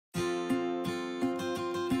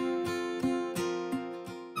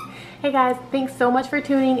Hey guys, thanks so much for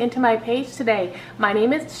tuning into my page today. My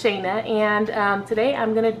name is Shayna, and today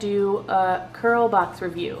I'm going to do a Curlbox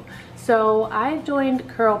review. So I joined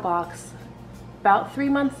Curlbox about 3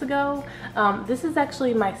 months ago. This is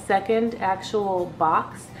actually my second actual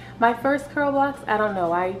box. My first Curlbox, I don't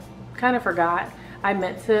know, I kind of forgot. I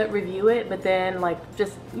meant to review it, but then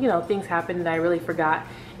things happened and I really forgot.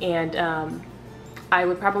 And I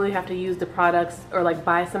would probably have to use the products or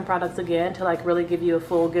buy some products again to really give you a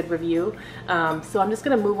full good review. So I'm just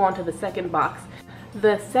gonna move on to the second box.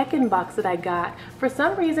 The second box that I got, for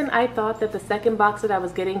some reason I thought that the second box that I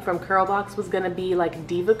was getting from Curlbox was gonna be like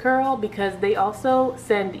Diva Curl, because they also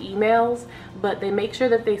send emails, but they make sure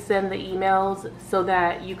that they send the emails so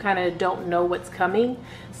that you kind of don't know what's coming.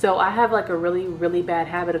 So I have a really bad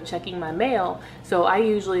habit of checking my mail, so I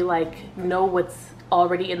usually know what's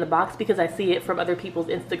already in the box because I see it from other people's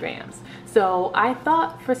Instagrams. So I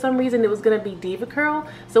thought for some reason it was gonna be Diva Curl.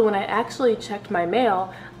 So when I actually checked my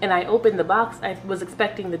mail and I opened the box, I was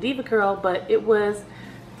expecting the Diva Curl, but it was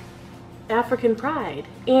African Pride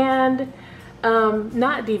and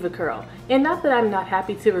not Diva Curl. And not that I'm not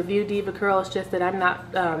happy to review Diva Curl, it's just that I'm not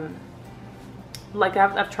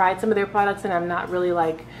I've tried some of their products and I'm not really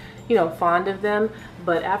fond of them.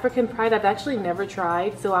 But African Pride I've actually never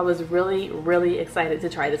tried, so I was really excited to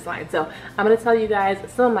try this line. So I'm going to tell you guys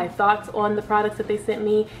some of my thoughts on the products that they sent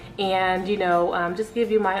me, and just give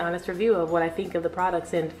you my honest review of what I think of the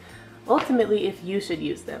products and ultimately if you should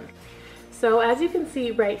use them. So as you can see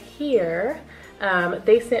right here,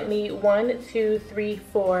 they sent me 1, 2, 3,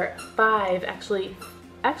 4, 5,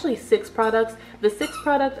 actually 6 products. The 6th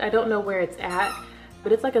product, I don't know where it's at,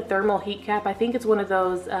 but it's like a thermal heat cap. I think it's one of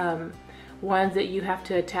those ones that you have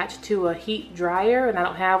to attach to a heat dryer, and I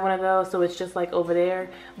don't have one of those, so it's just over there.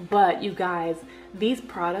 But you guys, these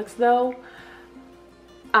products though,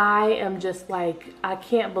 I am just I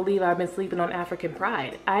can't believe I've been sleeping on African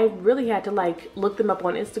Pride. I really had to look them up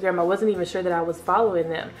on Instagram. I wasn't even sure that I was following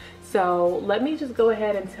them. So let me just go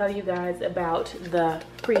ahead and tell you guys about the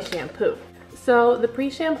pre-shampoo. So the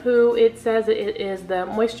pre-shampoo, it says it is the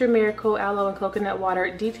Moisture Miracle Aloe and Coconut Water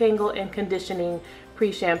Detangle and Conditioning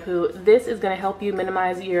Pre-Shampoo. This is going to help you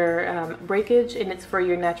minimize your breakage, and it's for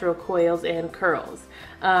your natural coils and curls.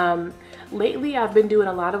 Lately I've been doing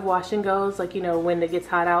a lot of wash and goes, when it gets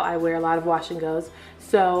hot out I wear a lot of wash and goes.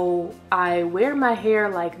 So I wear my hair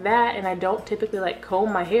like that, and I don't typically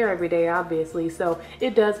comb my hair every day, obviously, so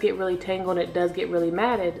it does get really tangled, it does get really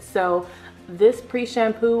matted. So this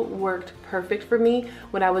pre-shampoo worked perfect for me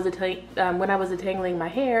when I was detangling my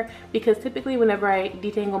hair, because typically whenever I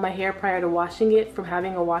detangle my hair prior to washing it from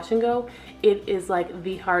having a wash and go, it is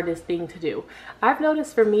the hardest thing to do. I've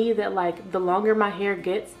noticed for me that the longer my hair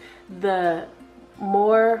gets, the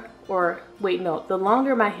longer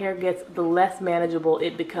my hair gets, the less manageable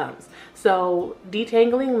it becomes. So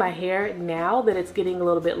detangling my hair now that it's getting a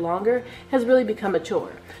little bit longer has really become a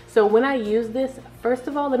chore. So when I use this, first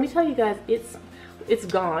of all, let me tell you guys, it's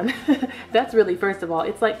gone. That's really, first of all,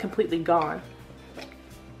 it's completely gone.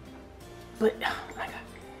 But oh my god,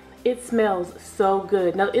 it smells so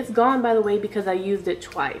good. Now it's gone, by the way, because I used it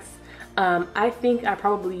twice. I think I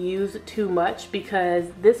probably used too much,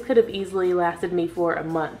 because this could have easily lasted me for a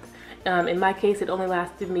month. In my case, it only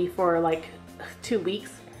lasted me for 2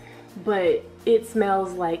 weeks, but it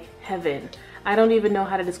smells like heaven. I don't even know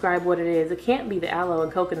how to describe what it is. It can't be the aloe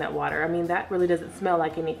and coconut water. I mean, that really doesn't smell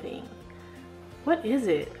like anything. What is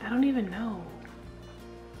it? I don't even know.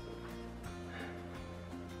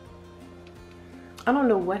 I don't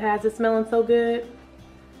know what has it smelling so good.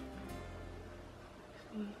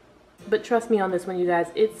 But trust me on this one, you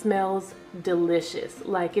guys, it smells delicious.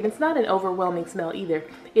 And it's not an overwhelming smell either.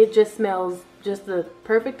 It just smells just the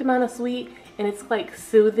perfect amount of sweet, and it's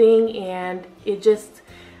soothing, and it just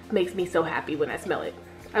makes me so happy when I smell it.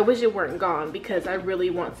 I wish it weren't gone because I really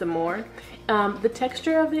want some more. The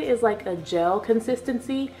texture of it is a gel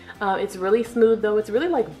consistency. It's really smooth though. It's really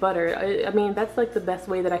like butter. I mean, that's the best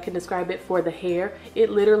way that I can describe it for the hair. It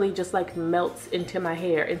literally just melts into my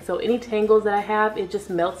hair. And so any tangles that I have, it just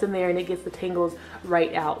melts in there and it gets the tangles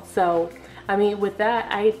right out. So I mean, with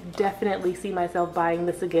that, I definitely see myself buying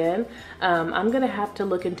this again. I'm gonna have to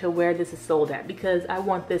look into where this is sold at, because I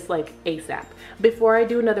want this ASAP. Before I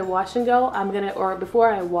do another wash and go, before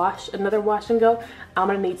I wash another wash and go, I'm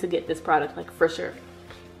gonna need to get this product for sure.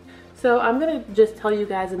 So I'm gonna just tell you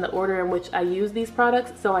guys in the order in which I use these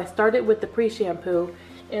products. So I started with the pre-shampoo,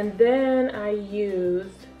 and then I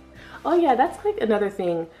used, oh yeah, that's another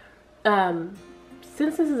thing.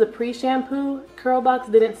 Since this is a pre-shampoo,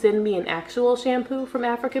 Curlbox didn't send me an actual shampoo from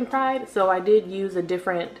African Pride, so I did use a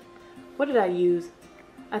different, what did I use?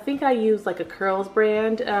 I think I used like a Curls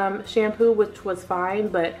brand shampoo, which was fine,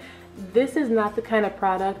 but this is not the kind of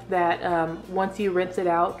product that once you rinse it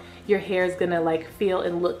out, your hair is gonna like feel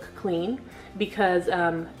and look clean, because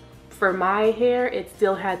for my hair, it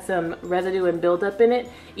still had some residue and buildup in it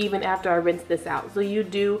even after I rinsed this out. So you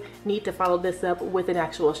do need to follow this up with an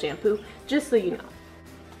actual shampoo, just so you know.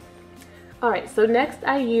 Alright, so next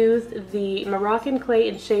I used the Moroccan Clay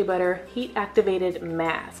and Shea Butter Heat Activated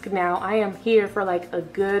Mask. Now I am here for like a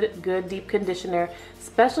good deep conditioner,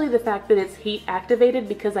 especially the fact that it's heat activated,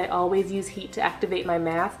 because I always use heat to activate my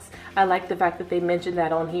masks. I like the fact that they mentioned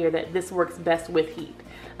that on here, that this works best with heat,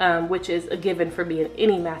 which is a given for me in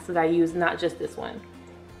any mask that I use, not just this one.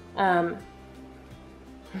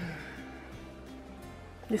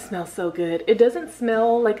 This smells so good. It doesn't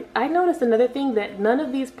smell like, I noticed another thing, that none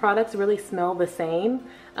of these products really smell the same.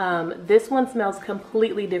 This one smells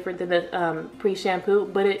completely different than the pre-shampoo,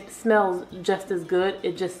 but it smells just as good.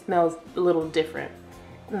 It just smells a little different.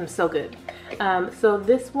 So good. So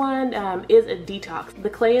this one is a detox. The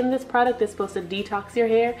clay in this product is supposed to detox your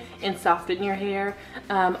hair and soften your hair.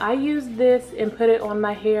 I used this and put it on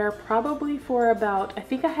my hair probably for about, I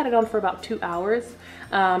think I had it on for about 2 hours.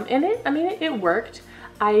 And it worked.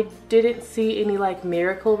 I didn't see any like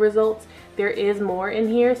miracle results. There is more in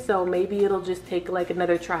here, so maybe it'll just take like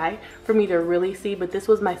another try for me to really see, but this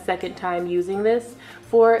was my second time using this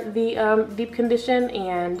for the deep condition,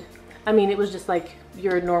 and I mean, it was just like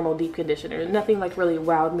your normal deep conditioner. Nothing like really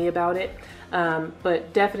wowed me about it,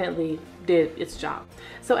 but definitely did its job.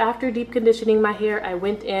 So after deep conditioning my hair, I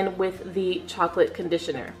went in with the chocolate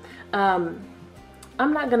conditioner.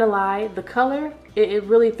 I'm not gonna lie, the color, it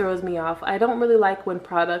really throws me off. I don't really like when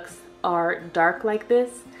products are dark like this.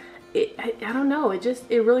 I don't know, it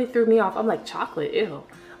really threw me off. I'm like, chocolate, ew.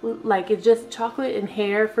 Like, it's just chocolate and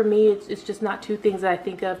hair for me. It's just not two things that I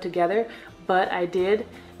think of together. But I did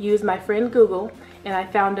use my friend Google, and I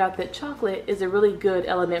found out that chocolate is a really good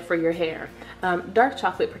element for your hair, dark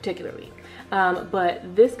chocolate particularly.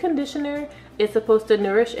 But this conditioner is supposed to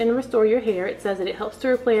nourish and restore your hair. It says that it helps to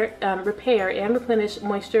repair and replenish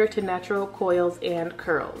moisture to natural coils and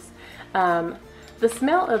curls. The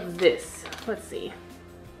smell of this, let's see,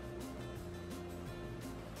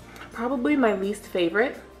 probably my least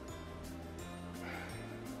favorite.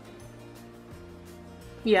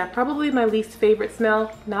 Yeah, probably my least favorite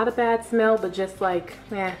smell. Not a bad smell, but just like,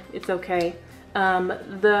 it's okay.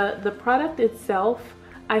 The product itself,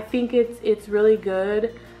 I think it's really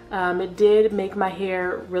good. It did make my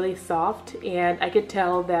hair really soft, and I could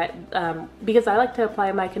tell that because I like to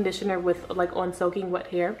apply my conditioner with like on soaking wet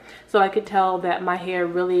hair, so I could tell that my hair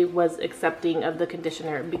really was accepting of the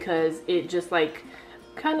conditioner, because it just like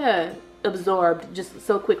kind of absorbed just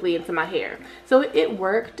so quickly into my hair. So it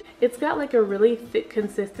worked. It's got like a really thick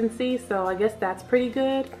consistency, so I guess that's pretty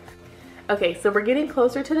good. Okay, so we're getting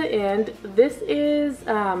closer to the end. This is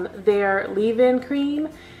their leave-in cream,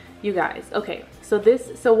 you guys. Okay,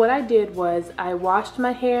 so what I did was I washed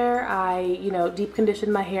my hair, I deep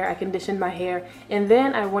conditioned my hair, I conditioned my hair, and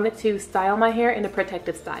then I wanted to style my hair in a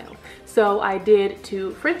protective style. So I did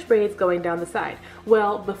 2 French braids going down the side.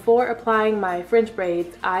 Well, before applying my French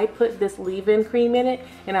braids, I put this leave-in cream in it,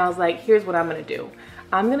 and I was like, here's what I'm gonna do.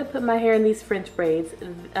 I'm gonna put my hair in these French braids,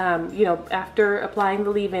 after applying the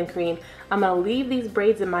leave-in cream. I'm gonna leave these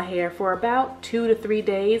braids in my hair for about 2 to 3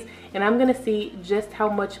 days, and I'm gonna see just how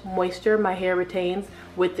much moisture my hair retains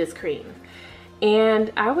with this cream.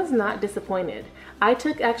 And I was not disappointed. I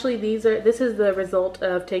took, actually this is the result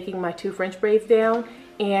of taking my 2 French braids down,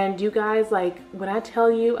 and you guys, like, when I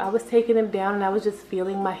tell you, I was taking them down and I was just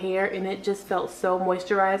feeling my hair, and it just felt so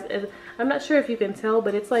moisturized. And I'm not sure if you can tell,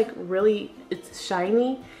 but it's like really, it's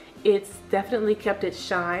shiny. It's definitely kept its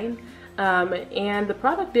shine. And the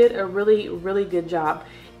product did a really good job.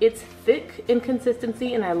 It's thick in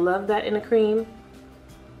consistency, and I love that in a cream.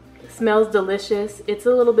 It smells delicious. It's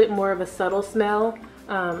a little bit more of a subtle smell,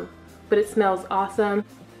 but it smells awesome.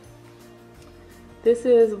 This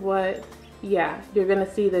is what, yeah, you're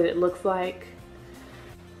gonna see that it looks like.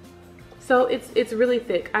 So it's really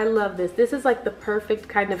thick. I love this. This is like the perfect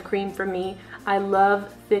kind of cream for me. I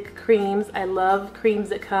love thick creams. I love creams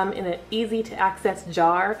that come in an easy to access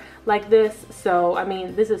jar like this. So I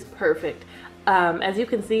mean, this is perfect. As you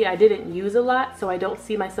can see, I didn't use a lot, so I don't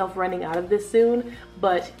see myself running out of this soon.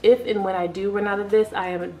 But if and when I do run out of this, I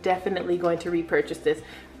am definitely going to repurchase this.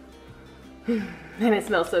 And it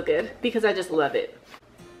smells so good because I just love it.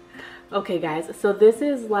 Okay guys, so this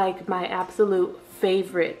is like my absolute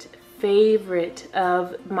favorite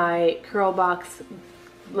of my Curlbox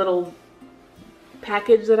little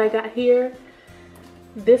package that I got here.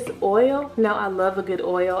 This oil, now I love a good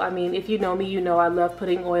oil. I mean, if you know me, you know I love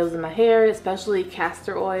putting oils in my hair, especially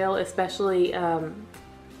castor oil, especially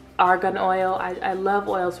argan oil. I love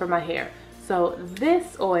oils for my hair. So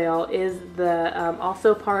this oil is the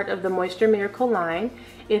also part of the Moisture Miracle line.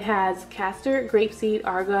 It has castor, grapeseed,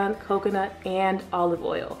 argan, coconut, and olive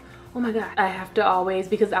oil. Oh my God, I have to always,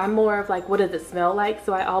 because I'm more of like, what does it smell like?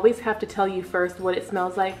 So I always have to tell you first what it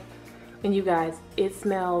smells like. And you guys, it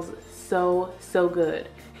smells so good.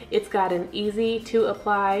 It's got an easy to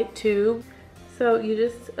apply tube. So you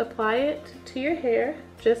just apply it to your hair,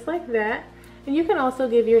 just like that. And you can also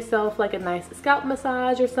give yourself like a nice scalp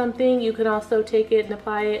massage or something. You can also take it and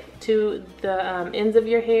apply it to the ends of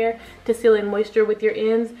your hair to seal in moisture with your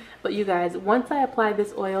ends. But you guys, once I apply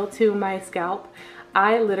this oil to my scalp,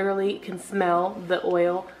 I literally can smell the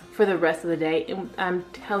oil for the rest of the day, and I'm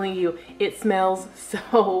telling you, it smells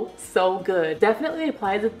so good. Definitely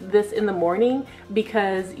apply this in the morning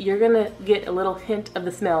because you're gonna get a little hint of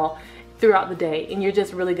the smell throughout the day, and you're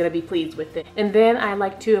just really gonna be pleased with it. And then I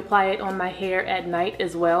like to apply it on my hair at night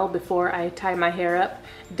as well before I tie my hair up.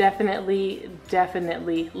 Definitely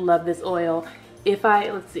love this oil.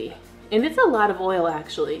 Let's see, and it's a lot of oil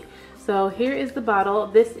actually. So here is the bottle.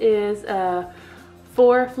 This is a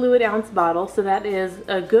 4 fluid ounce bottle, so that is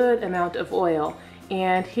a good amount of oil.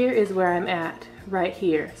 And here is where I'm at right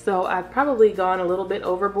here. So I've probably gone a little bit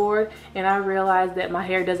overboard, and I realized that my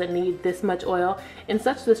hair doesn't need this much oil in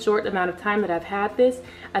such a short amount of time that I've had this.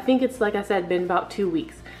 I think it's, like I said, been about 2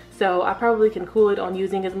 weeks. So I probably can cool it on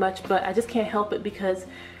using as much, but I just can't help it because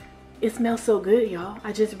it smells so good, y'all.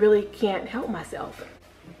 I just really can't help myself.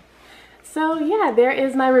 So yeah, there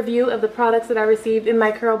is my review of the products that I received in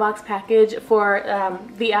my Curlbox package for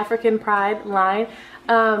the African Pride line.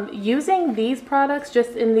 Using these products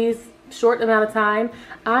just in these short amount of time,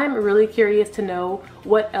 I'm really curious to know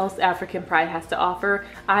what else African Pride has to offer.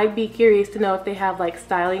 I'd be curious to know if they have like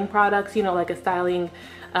styling products, you know, like a styling,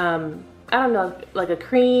 I don't know, like a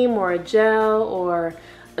cream or a gel or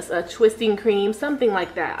a twisting cream, something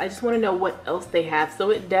like that. I just want to know what else they have.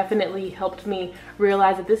 So it definitely helped me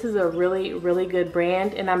realize that this is a really good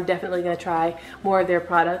brand, and I'm definitely going to try more of their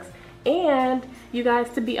products. And you guys,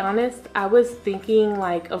 to be honest, I was thinking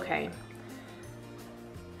like, okay,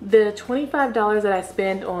 the $25 that I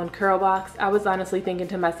spend on Curlbox, I was honestly thinking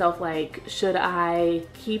to myself like, should I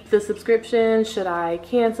keep the subscription? Should I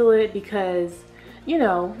cancel it? Because, you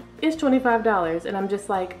know, it's $25, and I'm just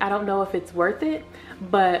like, I don't know if it's worth it.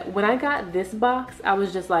 But when I got this box, I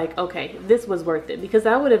was just like, okay, this was worth it, because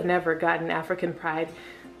I would have never gotten African Pride,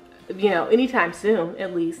 you know, anytime soon,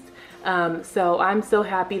 at least. So I'm so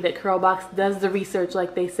happy that Curlbox does the research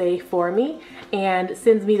like they say for me and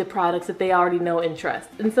sends me the products that they already know and trust.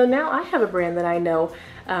 And so now I have a brand that I know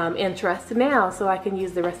and trust now, so I can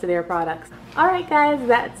use the rest of their products. Alright guys,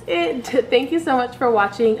 that's it. Thank you so much for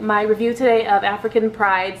watching my review today of African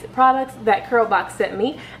Pride's products that Curlbox sent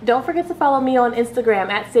me. Don't forget to follow me on Instagram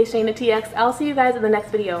at SayShaynaTX. I'll see you guys in the next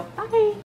video. Bye!